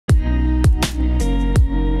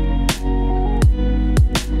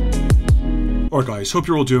Alright guys, hope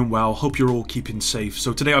you're all doing well, hope you're all keeping safe.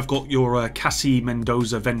 So today I've got your Cassie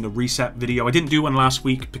Vendor Reset video. I didn't do one last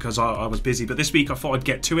week because I was busy, but this week I thought I'd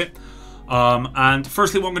get to it. And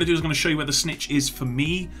firstly what I'm going to do is I'm going to show you where the snitch is for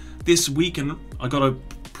me this week, and I got to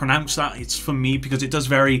pronounce that it's for me because it does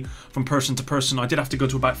vary from person to person. I did have to go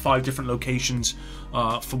to about 5 different locations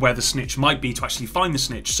for where the snitch might be to actually find the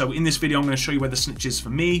snitch. So in this video I'm going to show you where the snitch is for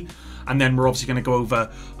me, and then we're obviously going to go over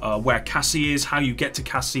where Cassie is, how you get to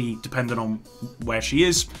Cassie depending on where she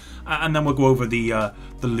is, and then we'll go over the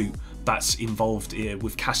loot that's involved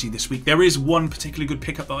with Cassie this week. There is one particularly good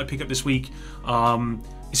pickup that I picked up this week.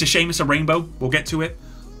 It's a shame it's a rainbow, we'll get to it,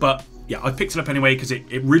 but yeah, I picked it up anyway because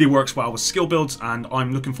it really works well with skill builds, and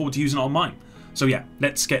I'm looking forward to using it on mine. So yeah,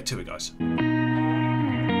 let's get to it, guys.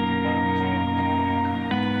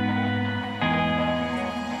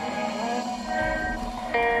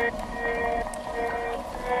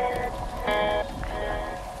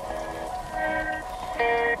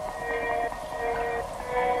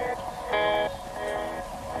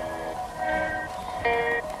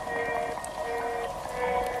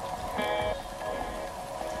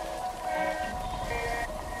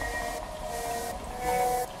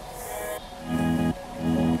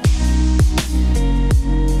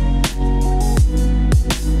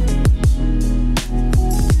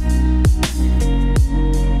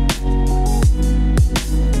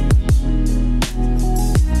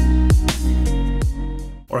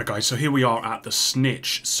 Alright guys, so here we are at the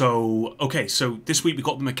snitch. So, okay, so this week we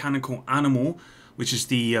got the mechanical animal, which is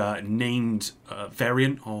the named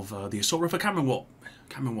variant of the assault rifle. I can't remember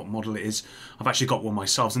what model it is. I've actually got one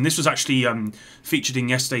myself, and this was actually featured in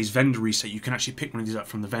yesterday's vendor reset. You can actually pick one of these up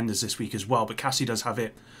from the vendors this week as well, but Cassie does have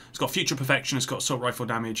it. It's got future perfection, it's got assault rifle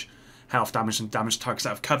damage, health damage, and damage to targets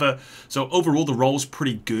out of cover. So overall the roll's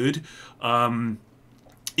pretty good.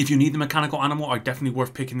 If you need the mechanical animal, I definitely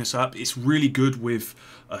worth picking this up. It's really good with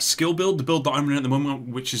a skill build. The build that I'm running at the moment,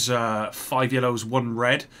 which is 5 yellows, 1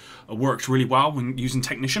 red, works really well when using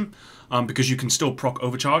technician, because you can still proc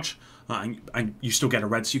overcharge and you still get a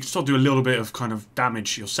red, so you can still do a little bit of kind of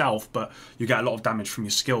damage yourself, but you get a lot of damage from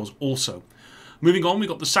your skills also. Moving on, we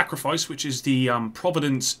got the sacrifice, which is the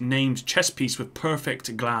Providence named chest piece with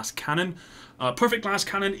perfect glass cannon. Perfect glass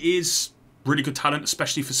cannon is really good talent,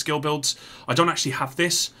 especially for skill builds. I don't actually have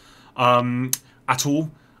this at all,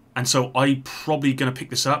 and so I'm probably going to pick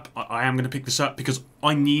this up. I am going to pick this up because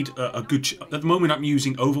I need a good... At the moment I'm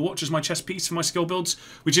using Overwatch as my chest piece for my skill builds,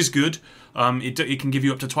 which is good. It can give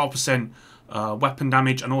you up to 12% weapon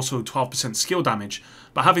damage and also 12% skill damage,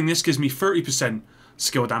 but having this gives me 30%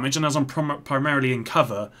 skill damage, and as I'm primarily in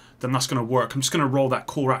cover, then that's going to work. I'm just going to roll that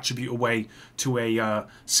core attribute away to a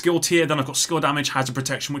skill tier. Then I've got skill damage, hazard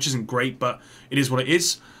protection, which isn't great, but it is what it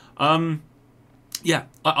is. Yeah,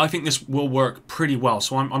 I think this will work pretty well,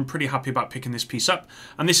 so I'm pretty happy about picking this piece up,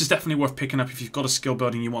 and this is definitely worth picking up if you've got a skill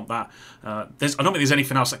build and you want that. I don't think there's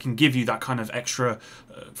anything else that can give you that kind of extra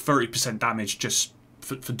 30% damage just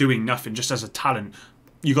for doing nothing, just as a talent.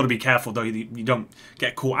 You've got to be careful though you don't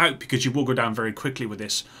get caught out, because you will go down very quickly with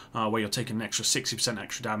this, where you're taking an extra 60%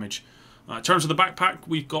 extra damage. In terms of the backpack,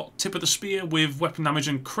 we've got tip of the spear with weapon damage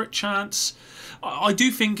and crit chance. I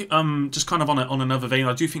do think, just kind of on another vein,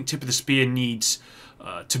 I do think tip of the spear needs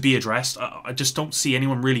to be addressed. I just don't see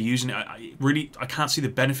anyone really using it. I can't see the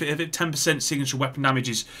benefit of it. 10% signature weapon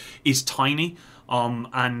damage is tiny,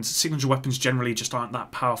 and signature weapons generally just aren't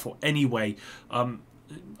that powerful anyway.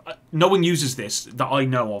 No one uses this that I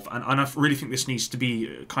know of, and I really think this needs to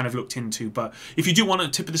be kind of looked into. But if you do want a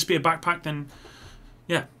tip of the spear backpack, then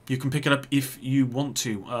yeah, you can pick it up if you want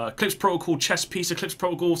to. Eclipse Protocol chest piece. Eclipse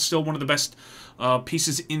Protocol still one of the best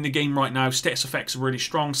pieces in the game right now. Status effects are really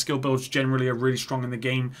strong. Skill builds generally are really strong in the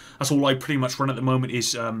game. That's all I pretty much run at the moment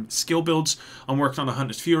is skill builds. I'm working on a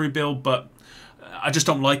Hunter's Fury build, but I just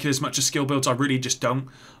don't like it as much as skill builds. I really just don't.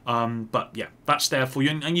 But yeah, that's there for you.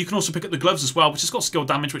 And you can also pick up the gloves as well, which has got skill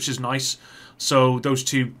damage, which is nice. So those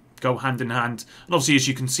two go hand in hand. And obviously, as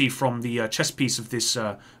you can see from the chest piece of this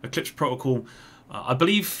Eclipse Protocol, I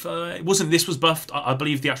believe it wasn't this was buffed. I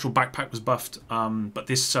believe the actual backpack was buffed. But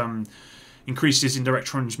this increases indirect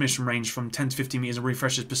transmission range from 10 to 15 meters and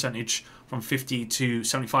refreshes percentage from 50 to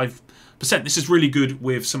 75%. This is really good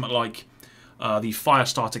with something like the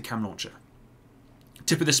Firestarter cam launcher.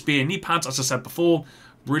 Tip of the spear knee pads, as I said before,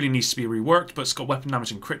 really needs to be reworked, but it's got weapon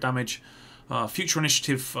damage and crit damage. Future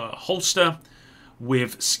initiative holster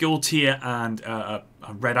with skill tier and a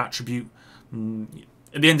red attribute.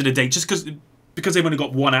 At the end of the day, just because they've only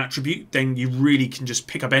got one attribute, then you really can just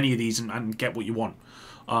pick up any of these and get what you want.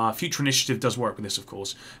 Future initiative does work with this, of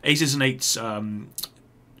course. Aces and eights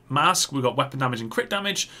mask. We've got weapon damage and crit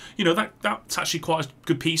damage. You know, that's actually quite a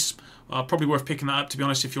good piece. Probably worth picking that up, to be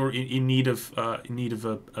honest, if you're in need of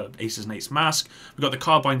Aces and Eights mask. We've got the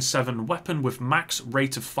Carbine 7 weapon with max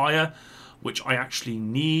rate of fire, which I actually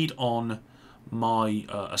need on my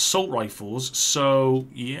assault rifles. So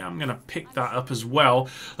yeah, I'm gonna pick that up as well,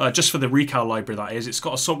 just for the recal library, that is. It's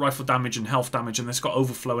got assault rifle damage and health damage, and it's got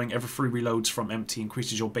overflowing. Every 3 reloads from empty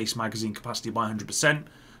increases your base magazine capacity by 100%.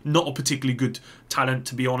 Not a particularly good talent,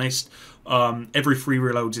 to be honest. Every 3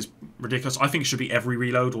 reloads is ridiculous. I think it should be every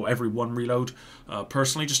reload or every 1 reload,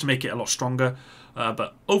 personally, just to make it a lot stronger.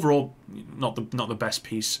 But overall, not the best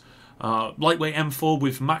piece. Lightweight M4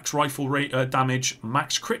 with max rifle rate, damage,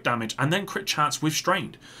 max crit damage, and then crit chance with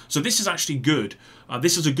strained. So this is actually good.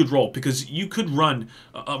 This is a good roll, because you could run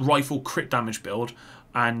a rifle crit damage build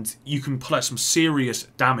and you can pull out some serious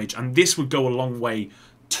damage, and this would go a long way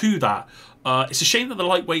to that. It's a shame that the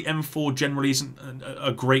lightweight M4 generally isn't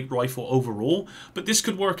a great rifle overall, but this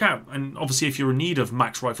could work out. And obviously, if you're in need of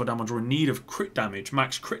max rifle damage or in need of crit damage,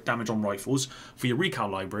 max crit damage on rifles for your recal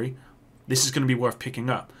library, this is going to be worth picking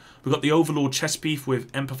up. We've got the Overlord chest piece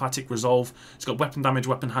with empathic resolve. It's got weapon damage,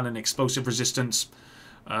 weapon handling, explosive resistance.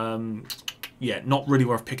 Yeah, not really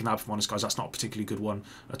worth picking up, if I'm honest, guys. That's not a particularly good one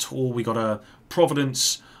at all. We got a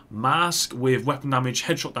Providence mask with weapon damage,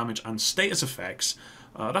 headshot damage, and status effects.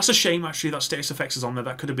 That's a shame, actually, that status effects is on there.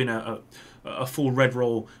 That could have been a full red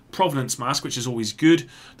roll Providence mask, which is always good.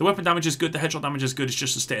 The weapon damage is good, the headshot damage is good. It's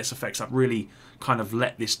just the status effects that really kind of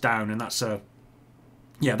let this down, and that's a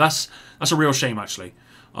that's a real shame, actually.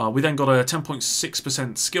 We then got a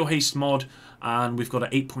 10.6% skill haste mod, and we've got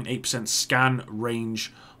an 8.8% scan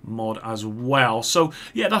range mod as well. So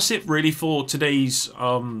yeah, that's it really for today's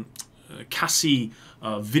Cassie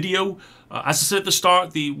video. As I said at the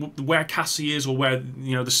start, where Cassie is, or where,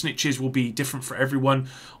 you know, the Snitch is, will be different for everyone.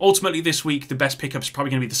 Ultimately, this week the best pickup is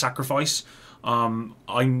probably going to be the Sacrifice.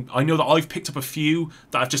 I know that I've picked up a few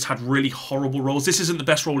that have just had really horrible rolls. This isn't the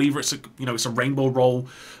best roll either. It's it's a rainbow roll,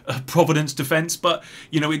 Providence defense, but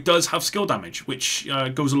you know, it does have skill damage, which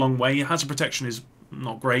goes a long way. Hazard protection is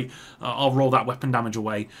not great. I'll roll that weapon damage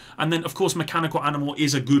away. And then, of course, Mechanical Animal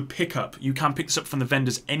is a good pickup. You can pick this up from the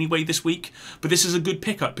vendors anyway this week, but this is a good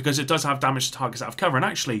pickup because it does have damage to targets out of cover. And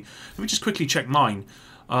actually, let me just quickly check mine.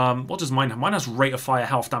 What does mine have? Mine has rate of fire,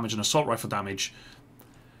 health damage, and assault rifle damage.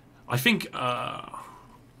 I think I'm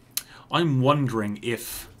wondering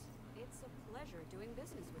if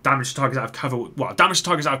damage to targets out of cover. Well, damage to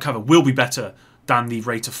targets out of cover will be better than the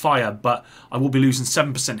rate of fire, but I will be losing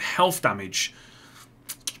 7% health damage.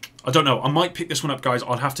 I don't know. I might pick this one up, guys.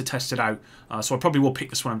 I'll have to test it out. So I probably will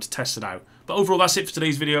pick this one up to test it out. But overall, that's it for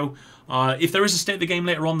today's video. If there is a state of the game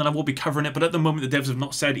later on, then I will be covering it. But at the moment, the devs have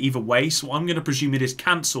not said either way. So I'm going to presume it is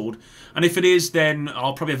cancelled. And if it is, then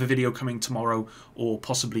I'll probably have a video coming tomorrow or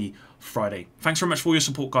possibly Friday. Thanks very much for all your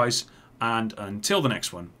support, guys. And until the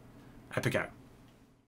next one, Epic out.